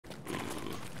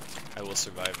I will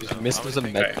survive. You missed a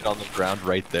medkit on the ground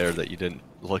right there that you didn't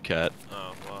look at.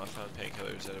 Oh, well, I found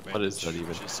painkillers at a bandage. What is that even?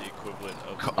 Which is the equivalent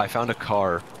of... I found a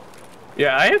car.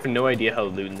 Yeah, I have no idea how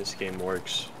loot in this game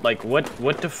works. Like,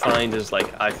 what defines as,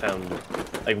 like, I found...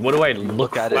 Like, what do I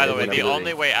look at? By the way, the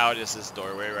only way out is this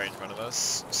doorway right in front of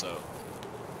us, so...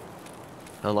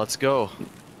 Now let's go.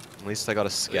 At least I got a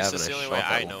scav and I the only shot way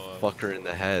I that know of. fucker in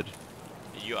the head.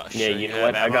 Yeah, you know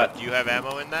what? Do you have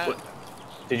ammo in that? What?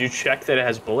 Did you check that it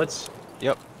has bullets?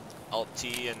 Yep. Alt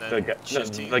T and then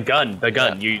Shift T. The gun.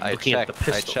 Yeah, you looking at the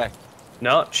pistol. I checked.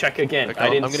 No, check again. Okay, I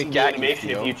didn't I'm gonna see the gat animation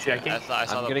you, of you checking. I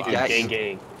saw I'm the gonna box. gat you.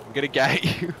 Gang. I'm gonna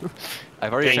gat you.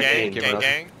 I've already checked the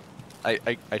Gang. I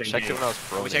checked it when I was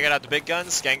pro. Are we taking out the big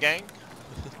guns? Gang. Gang.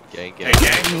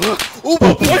 Ooh,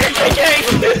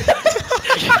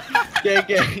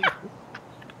 Gang.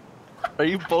 Are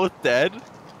you both dead?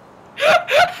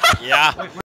 Yeah.